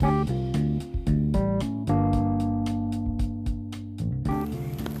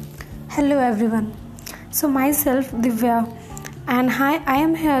Hello everyone. So myself Divya and I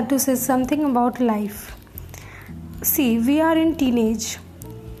am here to say something about life. See, we are in teenage.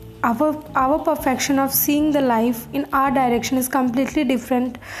 Our perfection of seeing the life in our direction is completely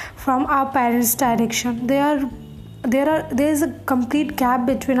different from our parents' direction. There is a complete gap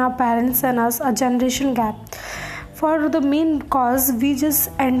between our parents and us, a generation gap. For the main cause, we just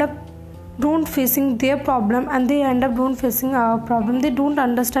end up don't facing their problem and they end up don't facing our problem. They don't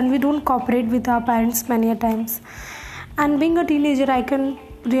understand, we don't cooperate with our parents many a times. And being a teenager, I can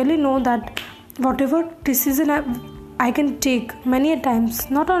really know that whatever decision I can take many a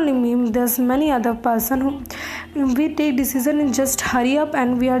times, not only me, there's many other person who we take decision in just hurry up,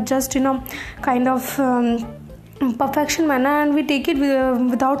 and we are just kind of perfection manner, and we take it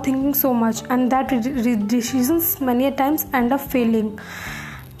without thinking so much, and that decisions many a times end up failing.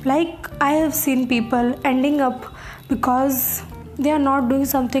 Like, I have seen people ending up because they are not doing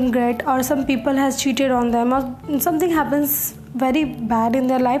something great, or some people has cheated on them, or something happens very bad in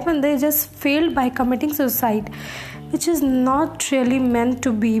their life and they just failed by committing suicide, which is not really meant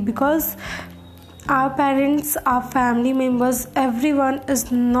to be, because our parents, our family members, everyone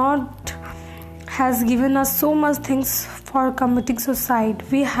is not has given us so much things for committing suicide.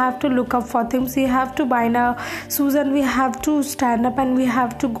 We have to look up for things, we have to bind our shoes, and we have to stand up, and we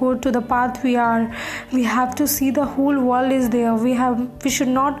have to go to the path we have to see the whole world is there. We should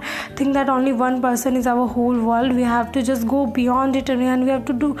not think that only one person is our whole world. We have to just go beyond it, and we have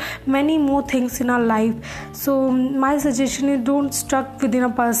to do many more things in our life. So my suggestion is, don't stuck within a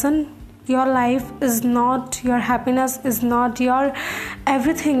person. Your life is not, your happiness is not, your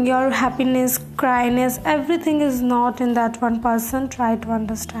everything, your happiness, cryness, everything is not in that one person. Try to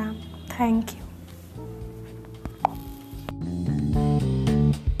understand. Thank you.